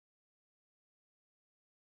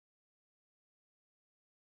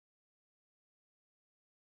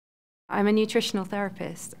I'm a nutritional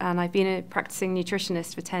therapist and I've been a practicing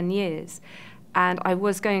nutritionist for 10 years. And I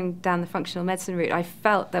was going down the functional medicine route. I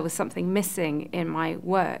felt there was something missing in my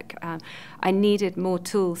work. I needed more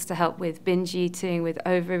tools to help with binge eating, with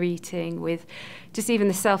overeating, with just even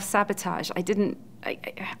the self-sabotage. I didn't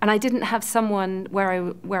have someone where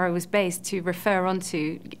I was based to refer on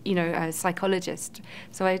to, a psychologist.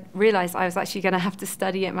 So I realized I was actually going to have to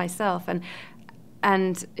study it myself.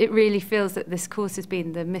 And it really feels that this course has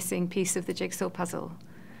been the missing piece of the jigsaw puzzle.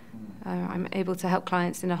 I'm able to help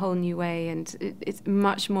clients in a whole new way, and it's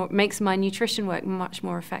much more, makes my nutrition work much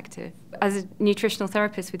more effective. As a nutritional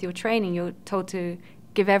therapist with your training, you're told to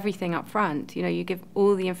give everything up front. You give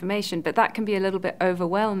all the information, but that can be a little bit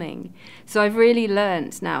overwhelming. So I've really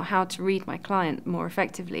learned now how to read my client more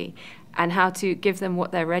effectively and how to give them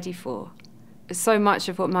what they're ready for. So much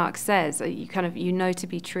of what Mark says, you know to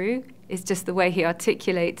be true. It's just the way he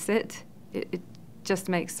articulates it. It just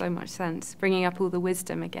makes so much sense, bringing up all the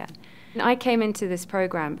wisdom again. I came into this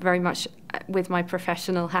program very much with my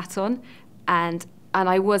professional hat on, and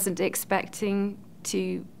I wasn't expecting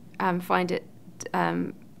to find it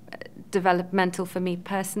developmental for me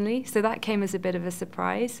personally. So that came as a bit of a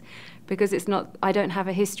surprise, because I don't have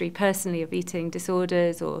a history personally of eating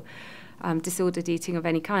disorders or disordered eating of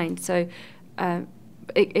any kind. So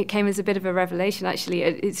it came as a bit of a revelation, actually.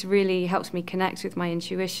 It's really helped me connect with my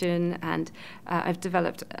intuition, and I've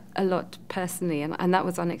developed a lot personally, and that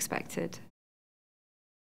was unexpected.